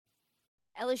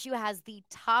LSU has the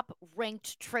top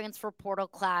ranked transfer portal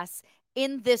class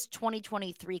in this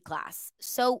 2023 class.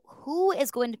 So, who is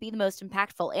going to be the most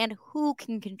impactful and who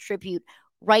can contribute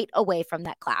right away from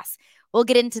that class? We'll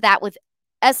get into that with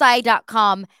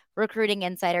SI.com recruiting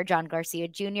insider John Garcia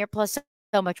Jr., plus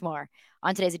so much more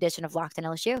on today's edition of Locked on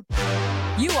LSU.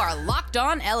 You are Locked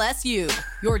on LSU,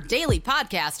 your daily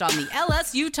podcast on the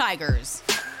LSU Tigers.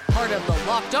 Part of the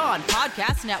Locked on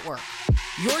Podcast Network.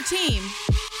 Your team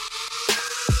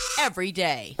every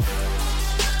day.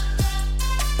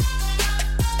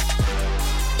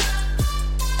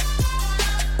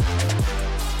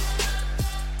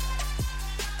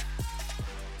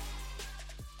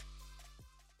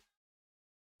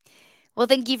 Well,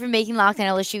 thank you for making Locked on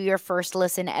LSU your first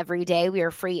listen every day. We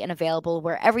are free and available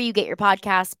wherever you get your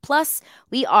podcasts. Plus,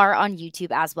 we are on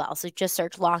YouTube as well. So just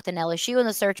search Locked on LSU in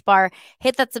the search bar,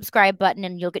 hit that subscribe button,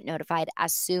 and you'll get notified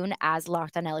as soon as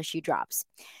Locked on LSU drops.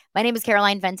 My name is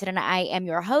Caroline Fenton, and I am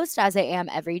your host, as I am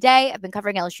every day. I've been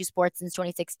covering LSU sports since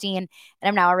 2016, and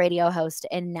I'm now a radio host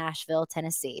in Nashville,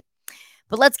 Tennessee.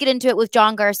 But let's get into it with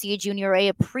John Garcia Jr. I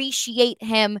appreciate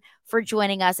him for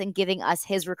joining us and giving us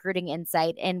his recruiting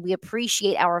insight. And we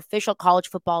appreciate our official college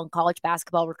football and college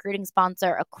basketball recruiting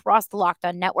sponsor across the Locked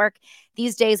On Network.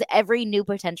 These days, every new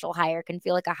potential hire can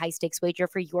feel like a high-stakes wager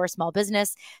for your small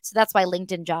business. So that's why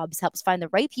LinkedIn Jobs helps find the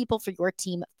right people for your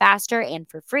team faster and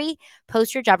for free.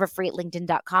 Post your job for free at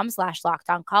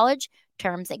linkedin.com/lockedoncollege.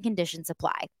 Terms and conditions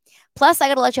apply. Plus, I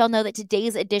got to let y'all know that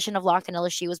today's edition of Locked on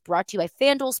LSU is brought to you by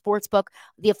FanDuel Sportsbook,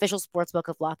 the official sportsbook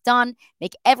of Locked On.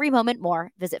 Make every moment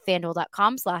more. Visit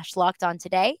FanDuel.com/lockedon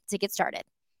today to get started.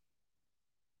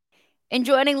 And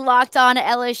joining Locked on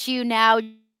LSU now,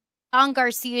 John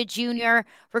Garcia Jr.,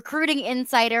 recruiting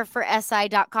insider for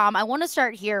SI.com. I want to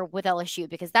start here with LSU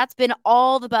because that's been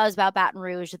all the buzz about Baton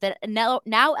Rouge, that now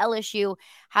LSU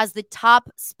has the top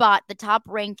spot, the top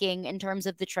ranking in terms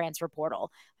of the transfer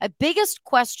portal. My biggest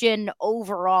question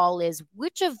overall is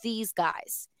which of these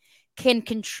guys can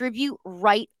contribute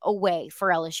right away for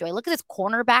LSU? I look at this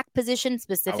cornerback position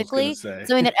specifically,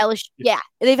 something that LSU,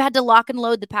 they've had to lock and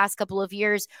load the past couple of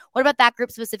years. What about that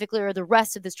group specifically, or the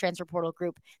rest of this transfer portal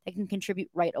group that can contribute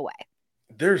right away?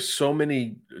 There's so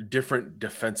many different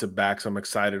defensive backs I'm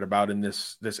excited about in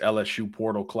this LSU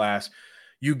portal class.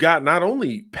 You got not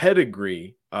only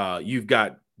pedigree, you've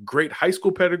got great high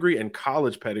school pedigree and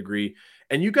college pedigree,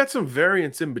 and you got some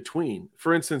variance in between.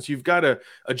 For instance, you've got a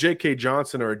J.K.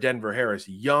 Johnson or a Denver Harris,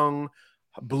 young,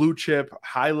 blue chip,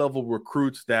 high-level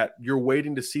recruits that you're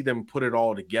waiting to see them put it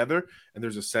all together, and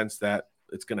there's a sense that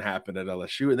it's going to happen at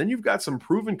LSU. And then you've got some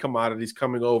proven commodities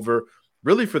coming over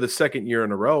really for the second year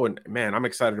in a row, and, man, I'm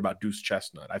excited about Deuce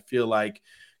Chestnut. I feel like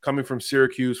coming from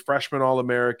Syracuse, freshman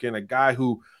All-American, a guy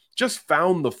who just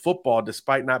found the football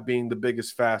despite not being the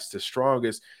biggest, fastest,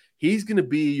 strongest. He's going to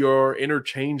be your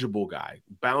interchangeable guy,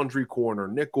 boundary corner,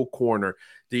 nickel corner.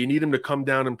 Do you need him to come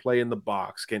down and play in the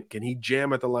box? Can he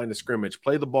jam at the line of scrimmage,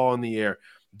 play the ball in the air?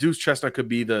 Deuce Chestnut could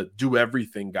be the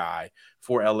do-everything guy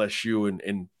for LSU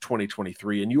in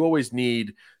 2023. And you always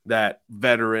need that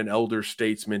veteran, elder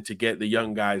statesman to get the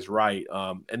young guys right.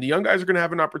 And the young guys are going to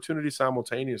have an opportunity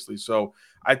simultaneously. So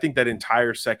I think that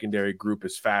entire secondary group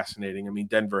is fascinating. I mean,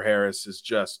 Denver Harris is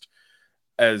just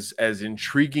as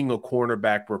intriguing a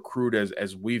cornerback recruit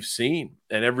as we've seen.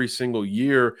 And every single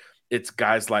year, it's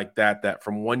guys like that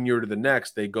from one year to the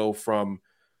next, they go from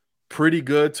pretty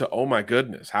good to, oh my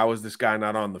goodness, how is this guy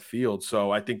not on the field? So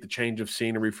I think the change of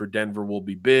scenery for Denver will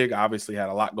be big. Obviously had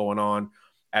a lot going on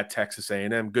at Texas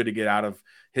A&M. Good to get out of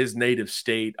his native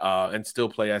state and still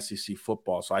play SEC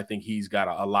football. So I think he's got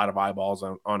a lot of eyeballs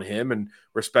on him, and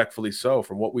respectfully so.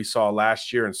 From what we saw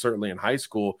last year and certainly in high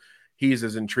school, he's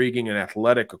as intriguing and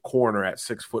athletic a corner at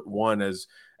 6'1"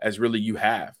 as really you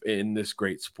have in this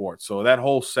great sport. So that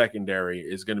whole secondary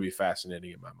is going to be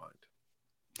fascinating in my mind.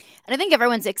 And I think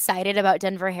everyone's excited about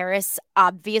Denver Harris.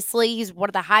 Obviously, he's one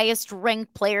of the highest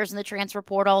ranked players in the transfer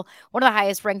portal, one of the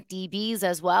highest ranked DBs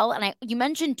as well. And you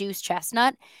mentioned Deuce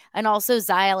Chestnut and also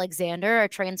Zy Alexander, a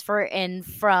transfer in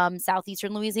from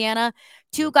Southeastern Louisiana.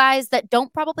 Two guys that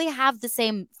don't probably have the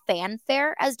same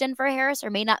fanfare as Denver Harris, or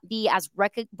may not be as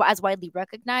widely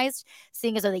recognized,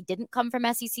 seeing as though they didn't come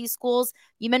from SEC schools.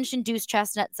 You mentioned Deuce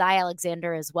Chestnut, Zy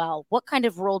Alexander as well. What kind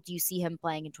of role do you see him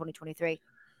playing in 2023?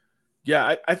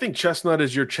 Yeah, I think Chestnut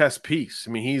is your chess piece.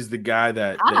 I mean, he's the guy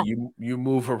that you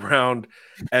move around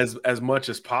as much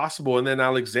as possible. And then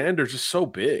Alexander's just so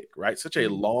big, right? Such a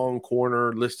long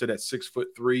corner, listed at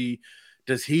 6'3".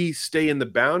 Does he stay in the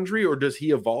boundary, or does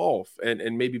he evolve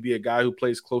and maybe be a guy who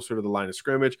plays closer to the line of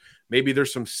scrimmage? Maybe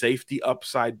there's some safety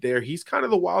upside there. He's kind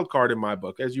of the wild card in my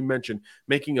book, as you mentioned,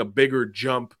 making a bigger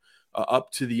jump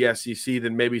up to the SEC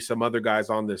than maybe some other guys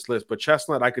on this list. But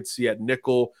Chestnut, I could see at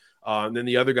nickel, and then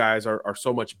the other guys are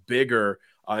so much bigger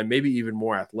and maybe even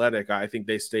more athletic. I think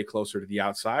they stay closer to the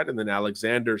outside. And then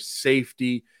Alexander,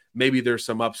 safety, maybe there's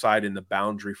some upside in the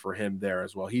boundary for him there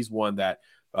as well. He's one that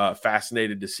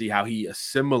fascinated to see how he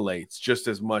assimilates just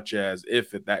as much as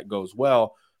if that goes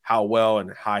well, how well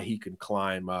and high he can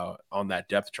climb on that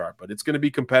depth chart. But it's going to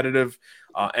be competitive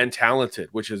and talented,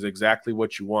 which is exactly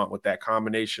what you want with that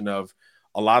combination of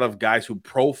a lot of guys who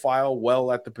profile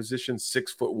well at the position,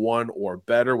 6'1" or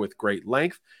better with great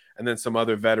length, and then some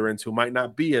other veterans who might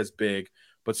not be as big,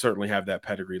 but certainly have that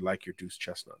pedigree like your Deuce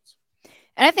Chestnuts.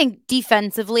 And I think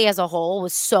defensively as a whole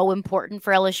was so important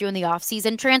for LSU in the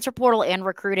offseason, transfer portal and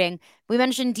recruiting. We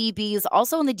mentioned DBs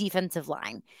also on the defensive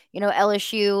line.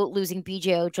 LSU losing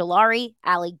B.J. Ojolari,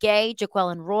 Ali Gay,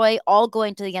 Jaquelin Roy, all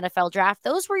going to the NFL draft.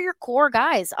 Those were your core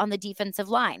guys on the defensive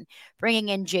line. Bringing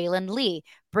in Jalen Lee,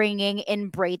 bringing in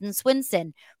Braden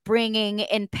Swinson, bringing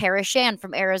in Parashan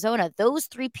from Arizona. Those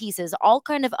three pieces, all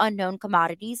kind of unknown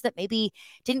commodities that maybe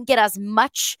didn't get as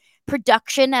much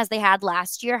production as they had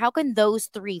last year. How can those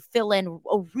three fill in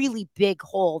a really big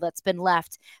hole that's been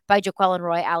left by Jaquelin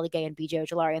Roy, Ali Gay, and B.J.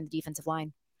 Ojolari on the defensive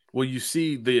line? Well, you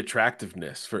see the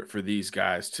attractiveness for these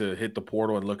guys to hit the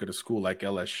portal and look at a school like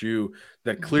LSU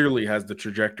that clearly has the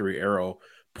trajectory arrow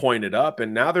pointed up.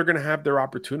 And now they're going to have their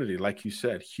opportunity. Like you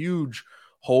said, huge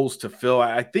holes to fill.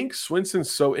 I think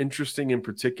Swinson's so interesting in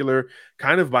particular,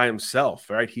 kind of by himself,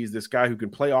 right? He's this guy who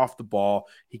can play off the ball.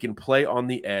 He can play on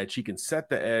the edge. He can set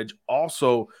the edge,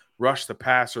 also rush the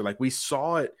passer. Like we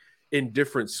saw it in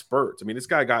different spurts. I mean, this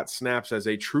guy got snaps as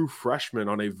a true freshman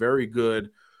on a very good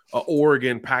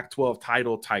Oregon Pac-12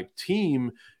 title type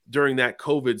team during that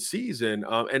COVID season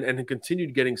and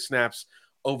continued getting snaps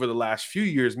over the last few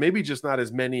years, maybe just not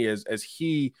as many as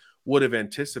he would have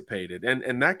anticipated.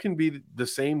 And that can be the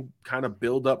same kind of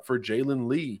build up for Jalen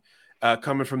Lee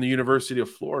coming from the University of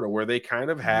Florida, where they kind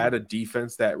of had a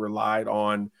defense that relied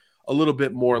on a little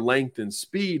bit more length and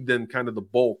speed than kind of the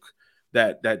bulk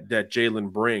that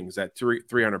Jalen brings at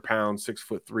 300 pounds,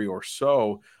 6'3" or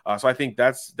so. So I think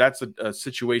that's a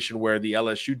situation where the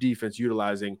LSU defense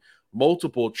utilizing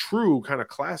multiple true kind of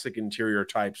classic interior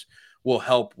types will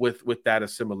help with that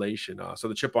assimilation. So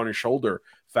the chip on his shoulder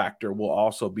factor will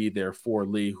also be there for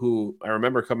Lee, who I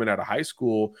remember coming out of high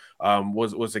school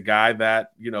was a guy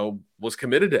that, was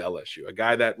committed to LSU, a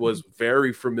guy that was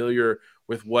very familiar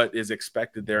with what is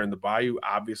expected there in the Bayou.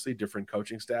 Obviously, different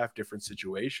coaching staff, different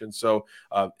situations. So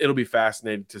it'll be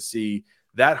fascinating to see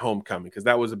that homecoming, because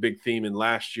that was a big theme in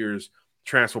last year's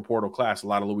transfer portal class. A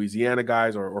lot of Louisiana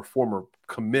guys or former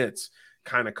commits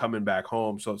kind of coming back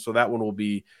home. So that one will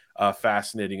be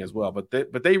fascinating as well. But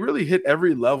they really hit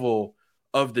every level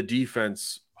of the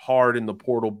defense hard in the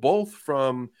portal, both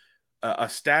from a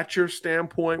stature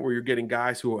standpoint, where you're getting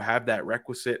guys who have that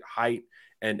requisite height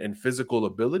and physical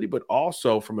ability, but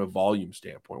also from a volume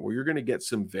standpoint, where you're going to get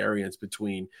some variance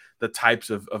between the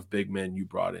types of big men you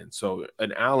brought in. So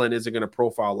an Allen isn't going to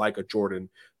profile like a Jordan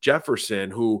Jefferson,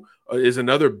 who is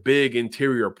another big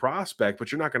interior prospect,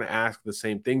 but you're not going to ask the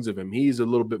same things of him. He's a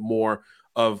little bit more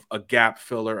of a gap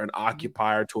filler, an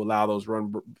occupier to allow those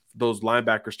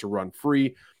linebackers to run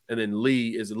free. And then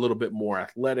Lee is a little bit more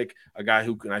athletic, a guy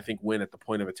who can, I think, win at the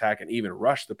point of attack and even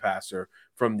rush the passer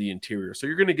from the interior. So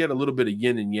you're going to get a little bit of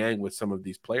yin and yang with some of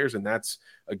these players. And that's,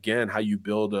 again, how you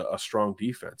build a strong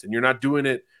defense. And you're not doing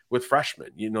it with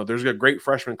freshmen. There's a great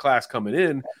freshman class coming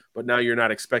in, but now you're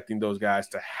not expecting those guys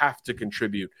to have to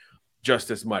contribute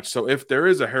just as much. So if there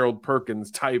is a Harold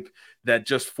Perkins type that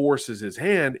just forces his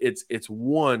hand, it's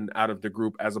one out of the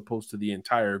group as opposed to the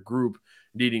entire group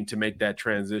needing to make that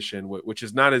transition, which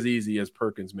is not as easy as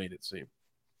Perkins made it seem.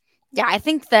 Yeah, I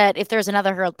think that if there's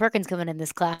another Harold Perkins coming in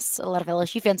this class, a lot of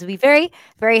LSU fans would be very,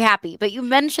 very happy. But you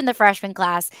mentioned the freshman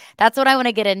class. That's what I want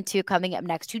to get into coming up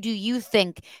next. Who do you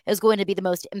think is going to be the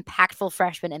most impactful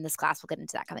freshman in this class? We'll get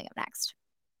into that coming up next.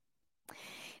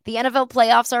 The NFL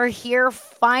playoffs are here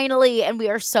finally, and we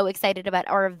are so excited about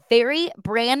our very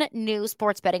brand new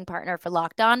sports betting partner for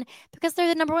Locked On, because they're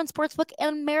the number one sportsbook in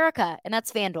America, and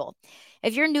that's FanDuel.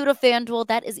 If you're new to FanDuel,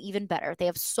 that is even better. They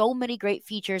have so many great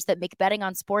features that make betting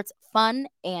on sports fun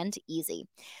and easy.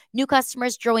 New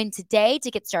customers join today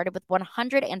to get started with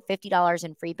 $150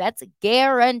 in free bets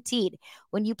guaranteed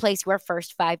when you place your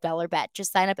first $5 bet.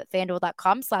 Just sign up at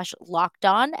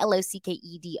FanDuel.com/LockedOn,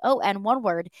 LOCKEDON, one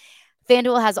word.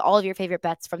 FanDuel has all of your favorite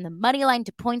bets, from the money line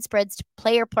to point spreads to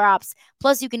player props.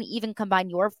 Plus, you can even combine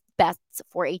your bets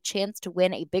for a chance to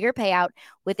win a bigger payout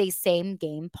with a same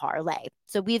game parlay.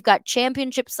 So we've got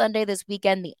Championship Sunday this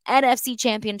weekend, the NFC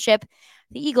Championship.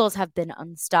 The Eagles have been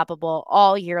unstoppable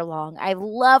all year long. I've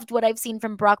loved what I've seen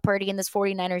from Brock Purdy and this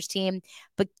 49ers team,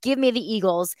 but give me the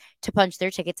Eagles to punch their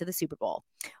ticket to the Super Bowl.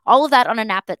 All of that on an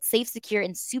app that's safe, secure,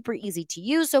 and super easy to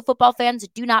use. So football fans,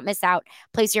 do not miss out.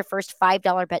 Place your first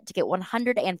 $5 bet to get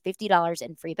 $150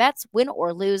 in free bets, win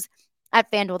or lose, at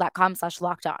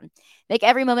FanDuel.com/lockedon. Make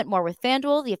every moment more with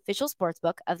FanDuel, the official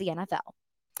sportsbook of the NFL.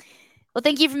 Well,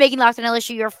 thank you for making Locked On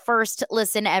LSU your first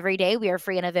listen every day. We are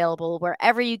free and available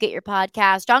wherever you get your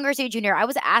podcast. John Garcia Jr., I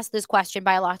was asked this question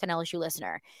by a Locked On LSU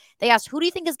listener. They asked, who do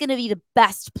you think is going to be the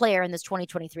best player in this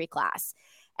 2023 class?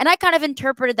 And I kind of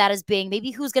interpreted that as being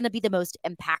maybe who's going to be the most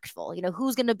impactful. You know,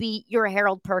 who's going to be your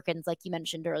Harold Perkins, like you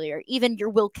mentioned earlier, even your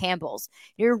Will Campbells,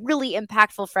 your really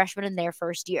impactful freshmen in their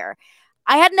first year.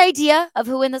 I had an idea of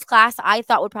who in this class I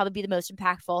thought would probably be the most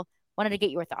impactful. Wanted to get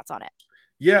your thoughts on it.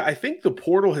 Yeah, I think the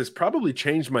portal has probably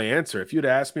changed my answer. If you'd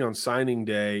asked me on signing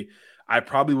day, I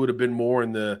probably would have been more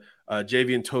in the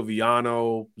Javian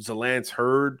Toviano, Zalance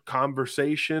Hurd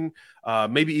conversation,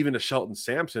 maybe even a Shelton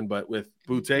Sampson. But with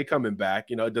Butte coming back,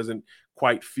 it doesn't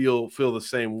quite feel the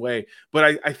same way.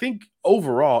 But I think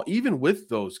overall, even with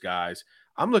those guys,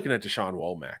 I'm looking at Deshaun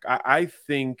Womack. I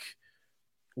think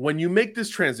when you make this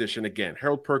transition, again,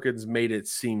 Harold Perkins made it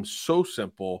seem so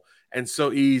simple and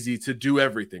so easy to do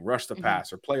everything, rush the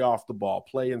passer, play off the ball,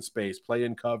 play in space, play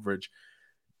in coverage.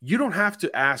 You don't have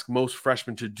to ask most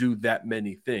freshmen to do that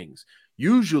many things.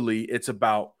 Usually it's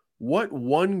about what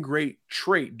one great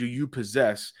trait do you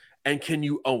possess and can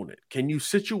you own it? Can you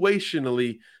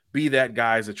situationally be that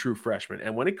guy as a true freshman?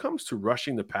 And when it comes to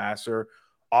rushing the passer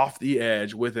off the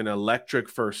edge with an electric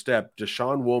first step,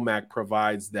 Deshaun Womack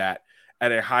provides that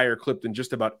at a higher clip than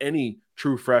just about any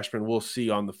true freshman we'll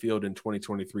see on the field in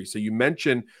 2023. So you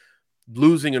mentioned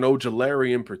losing an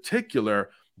Ojulari in particular,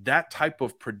 that type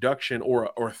of production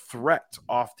or threat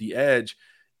off the edge.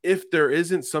 If there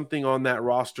isn't something on that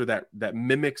roster that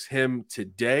mimics him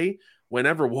today,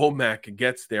 whenever Womack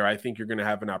gets there, I think you're going to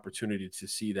have an opportunity to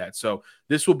see that. So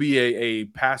this will be a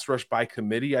pass rush by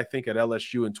committee, I think, at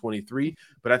LSU in 23.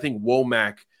 But I think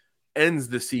Womack ends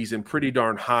the season pretty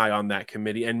darn high on that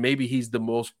committee, and maybe he's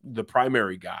the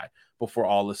primary guy before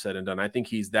all is said and done. I think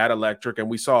he's that electric, and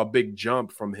we saw a big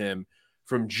jump from him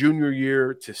from junior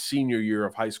year to senior year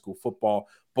of high school football,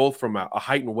 both from a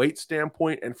height and weight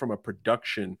standpoint and from a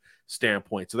production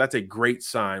standpoint. So that's a great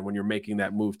sign when you're making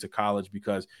that move to college,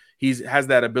 because he has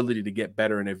that ability to get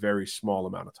better in a very small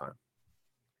amount of time.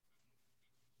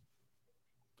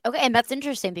 Okay, and that's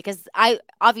interesting because I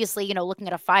obviously, looking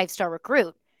at a 5-star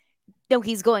recruit, know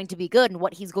he's going to be good and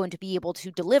what he's going to be able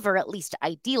to deliver, at least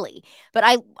ideally. But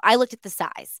I looked at the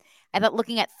size. I thought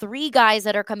looking at 3 guys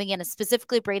that are coming in,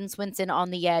 specifically Braden Swinson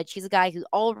on the edge. He's a guy who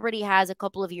already has a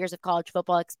couple of years of college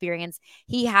football experience.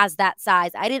 He has that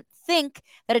size. I didn't think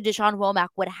that a Deshaun Womack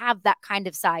would have that kind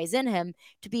of size in him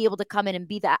to be able to come in and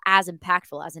be that as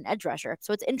impactful as an edge rusher.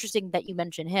 So it's interesting that you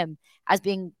mention him as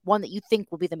being one that you think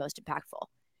will be the most impactful.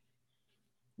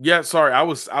 Yeah, sorry, I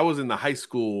was in the high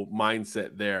school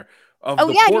mindset there. Of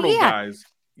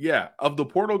the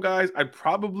portal guys, I'd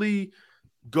probably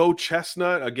go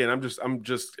Chestnut. Again, I'm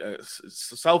just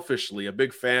selfishly a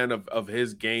big fan of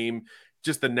his game,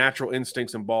 just the natural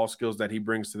instincts and ball skills that he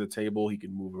brings to the table. He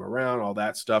can move him around, all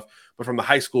that stuff. But from the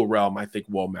high school realm, I think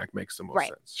Womack makes the most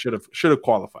sense. Should have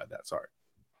qualified that. Sorry.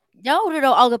 No,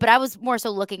 all good. But I was more so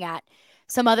looking at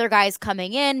some other guys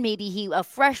coming in. Maybe a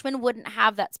freshman wouldn't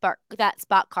have that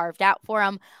spot carved out for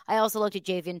him. I also looked at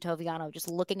Javian Toviano, just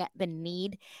looking at the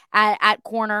need at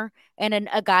corner, and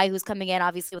a guy who's coming in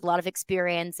obviously with a lot of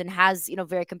experience and has,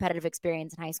 very competitive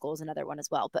experience in high school is another one as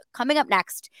well. But coming up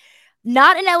next,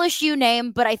 not an LSU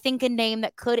name, but I think a name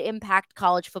that could impact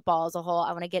college football as a whole.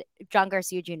 I want to get John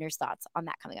Garcia Jr.'s thoughts on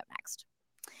that coming up next.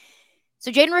 So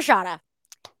Jaden Rashada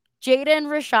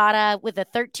with a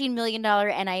 $13 million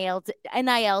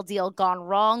NIL deal gone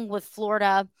wrong with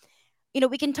Florida.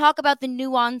 We can talk about the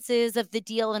nuances of the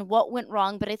deal and what went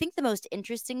wrong, but I think the most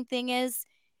interesting thing is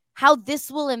how this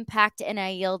will impact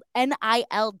NIL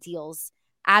deals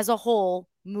as a whole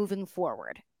moving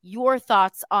forward. Your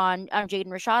thoughts on Jaden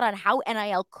Rashada and how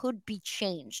NIL could be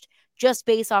changed just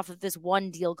based off of this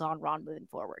one deal gone wrong moving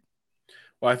forward.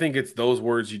 Well, I think it's those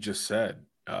words you just said.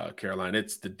 Caroline,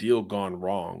 it's the deal gone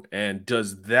wrong. And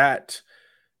does that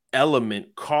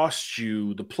element cost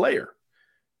you the player?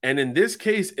 And in this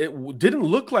case, it didn't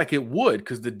look like it would,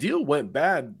 because the deal went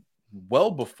bad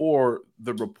well before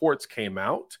the reports came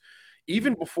out,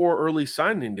 even before early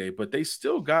signing day, but they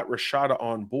still got Rashada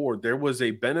on board. There was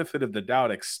a benefit of the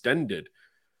doubt extended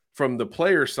from the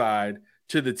player side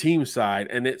to the team side,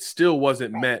 and it still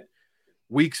wasn't met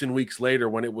weeks and weeks later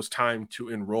when it was time to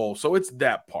enroll. So it's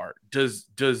that part. Does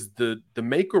the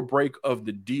make or break of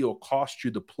the deal cost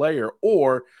you the player,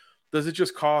 or does it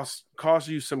just cause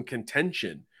you some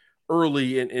contention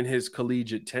early in his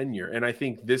collegiate tenure? And I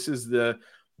think this is the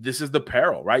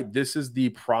peril, right? This is the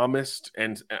promised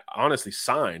and honestly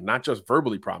signed, not just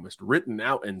verbally promised, written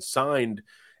out and signed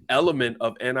element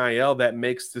of NIL that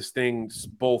makes this thing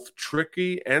both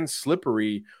tricky and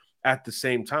slippery at the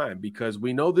same time, because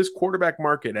we know this quarterback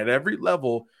market at every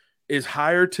level is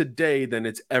higher today than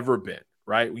it's ever been,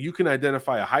 right? You can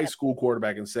identify a high school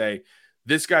quarterback and say,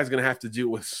 this guy's going to have to deal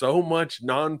with so much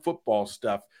non-football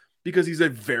stuff because he's a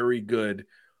very good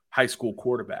high school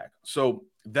quarterback. So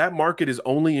that market is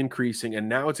only increasing, and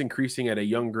now it's increasing at a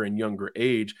younger and younger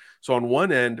age. So on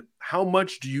one end, how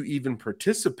much do you even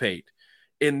participate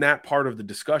in that part of the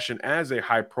discussion as a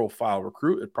high profile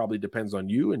recruit? It probably depends on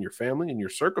you and your family and your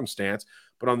circumstance.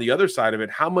 But on the other side of it,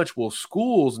 how much will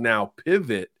schools now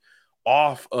pivot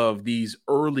off of these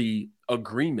early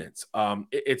agreements?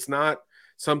 It's not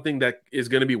something that is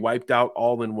going to be wiped out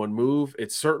all in one move.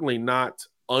 It's certainly not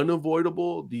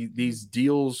unavoidable. These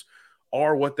deals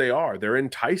are what they are. They're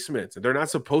enticements. They're not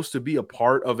supposed to be a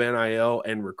part of NIL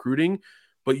and recruiting,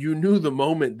 but you knew the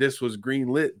moment this was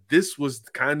greenlit, this was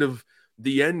kind of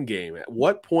the end game. At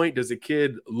what point does a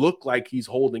kid look like he's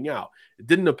holding out? It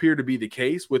didn't appear to be the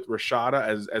case with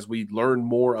Rashada as we learn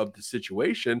more of the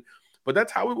situation, but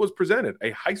that's how it was presented,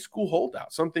 a high school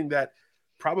holdout, something that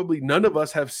probably none of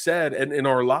us have said in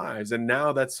our lives. And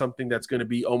now that's something that's going to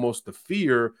be almost the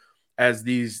fear as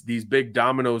these big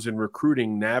dominoes in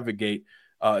recruiting navigate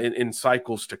in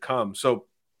cycles to come. So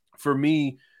for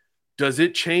me, does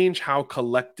it change how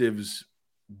collectives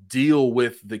deal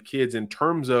with the kids in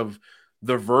terms of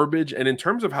the verbiage and in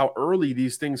terms of how early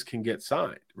these things can get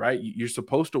signed, right? You're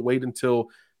supposed to wait until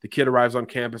the kid arrives on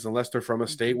campus unless they're from a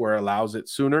state where it allows it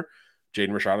sooner.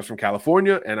 Jaden Rashada is from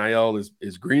California. NIL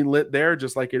is greenlit there,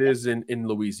 just like it is in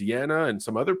Louisiana and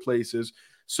some other places.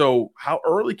 So how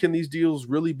early can these deals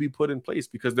really be put in place?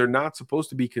 Because they're not supposed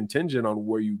to be contingent on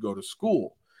where you go to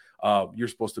school. You're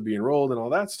supposed to be enrolled and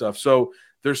all that stuff. So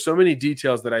there's so many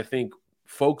details that I think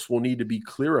folks will need to be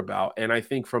clear about. And I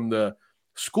think from the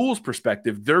school's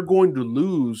perspective, they're going to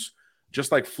lose,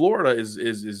 just like Florida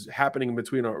is happening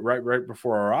between right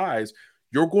before our eyes.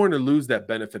 You're going to lose that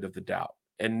benefit of the doubt.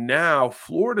 And now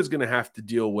Florida is going to have to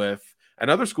deal with, and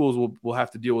other schools will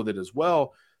have to deal with it as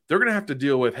well. They're going to have to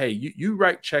deal with, hey, you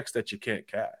write checks that you can't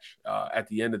cash at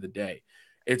the end of the day.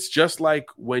 It's just like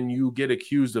when you get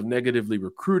accused of negatively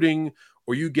recruiting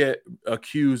or you get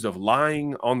accused of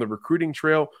lying on the recruiting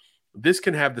trail. This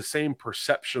can have the same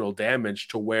perceptual damage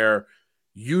to where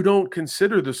you don't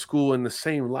consider the school in the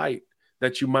same light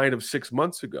that you might have 6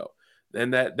 months ago.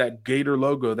 And that Gator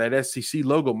logo, that SEC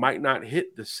logo might not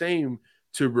hit the same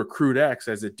to Recruit X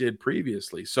as it did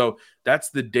previously. So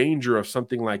that's the danger of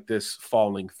something like this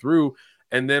falling through.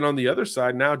 And then on the other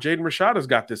side, now Jaden Rashada's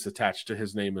got this attached to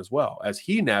his name as well as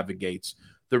he navigates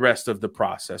the rest of the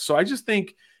process. So I just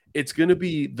think it's going to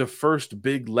be the first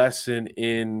big lesson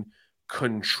in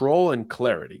control and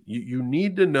clarity. You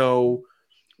need to know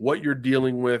what you're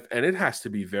dealing with, and it has to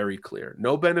be very clear.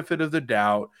 No benefit of the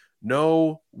doubt.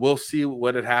 No, we'll see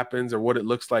what it happens or what it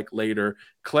looks like later.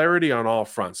 Clarity on all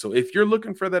fronts. So if you're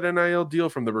looking for that NIL deal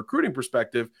from the recruiting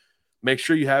perspective, make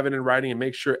sure you have it in writing and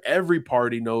make sure every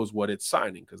party knows what it's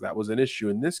signing, because that was an issue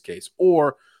in this case.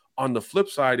 Or on the flip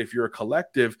side, if you're a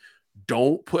collective,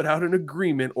 don't put out an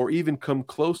agreement or even come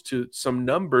close to some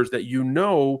numbers that you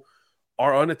know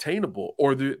are unattainable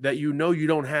or that you know you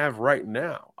don't have right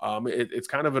now. It's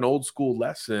kind of an old school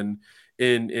lesson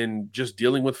in just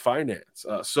dealing with finance.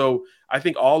 So I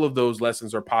think all of those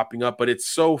lessons are popping up, but it's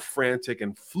so frantic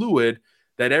and fluid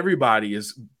that everybody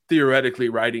is theoretically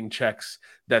writing checks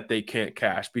that they can't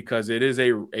cash, because it is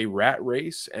a rat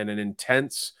race and an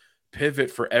intense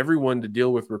pivot for everyone to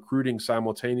deal with recruiting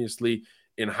simultaneously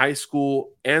in high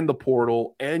school and the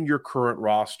portal and your current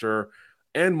roster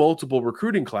and multiple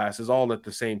recruiting classes all at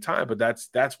the same time. But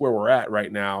that's where we're at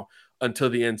right now until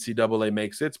the NCAA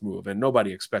makes its move, and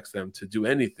nobody expects them to do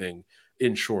anything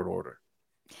in short order.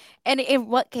 And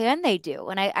what can they do?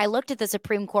 And I looked at the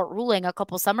Supreme Court ruling a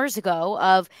couple summers ago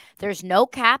of there's no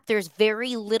cap. There's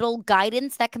very little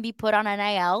guidance that can be put on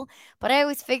NIL. But I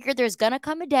always figured there's going to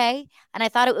come a day, and I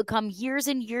thought it would come years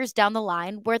and years down the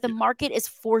line, where the market is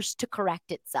forced to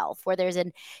correct itself, where there's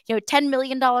an $10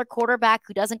 million quarterback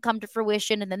who doesn't come to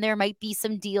fruition. And then there might be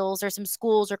some deals or some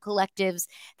schools or collectives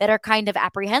that are kind of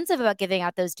apprehensive about giving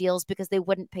out those deals because they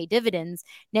wouldn't pay dividends.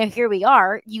 Now, here we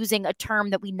are using a term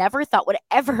that we never thought would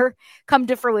ever ever come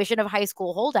to fruition of high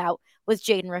school holdout with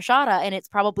Jaden Rashada, and it's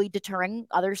probably deterring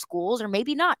other schools, or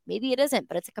maybe not. Maybe it isn't,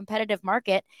 but it's a competitive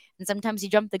market, and sometimes you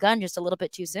jump the gun just a little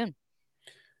bit too soon.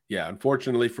 Yeah,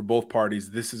 unfortunately for both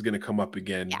parties, this is going to come up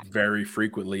again very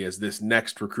frequently as this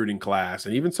next recruiting class,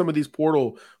 and even some of these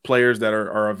portal players that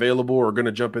are available or going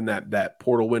to jump in that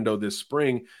portal window this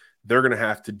spring, they're going to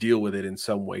have to deal with it in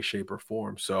some way, shape, or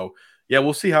form. So, yeah,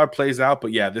 we'll see how it plays out.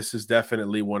 But yeah, this is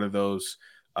definitely one of those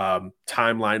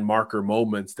timeline marker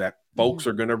moments that folks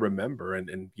are going to remember.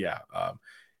 And yeah,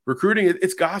 recruiting,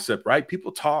 it's gossip, right?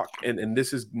 People talk, and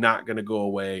this is not going to go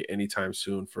away anytime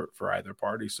soon for either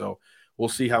party. So we'll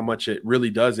see how much it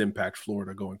really does impact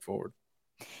Florida going forward.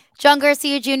 John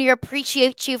Garcia Jr.,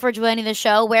 appreciate you for joining the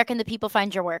show. Where can the people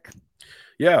find your work?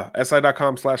 Yeah,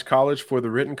 si.com/college for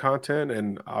the written content,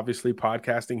 and obviously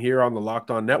podcasting here on the Locked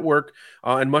On Network,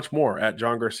 and much more at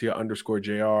John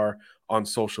Garcia_JR on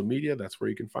social media. That's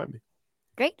where you can find me.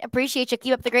 Great. Appreciate you.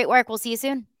 Keep up the great work. We'll see you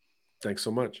soon. Thanks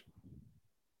so much.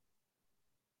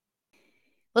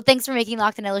 Well, thanks for making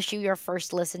Locked On LSU your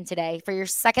first listen today. For your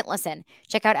second listen,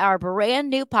 check out our brand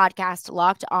new podcast,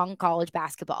 Locked On College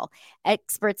Basketball.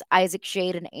 Experts Isaac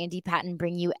Shade and Andy Patton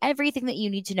bring you everything that you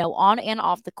need to know on and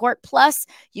off the court. Plus,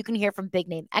 you can hear from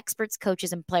big-name experts,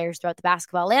 coaches, and players throughout the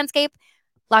basketball landscape.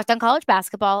 Locked On College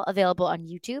Basketball, available on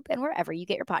YouTube and wherever you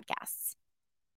get your podcasts.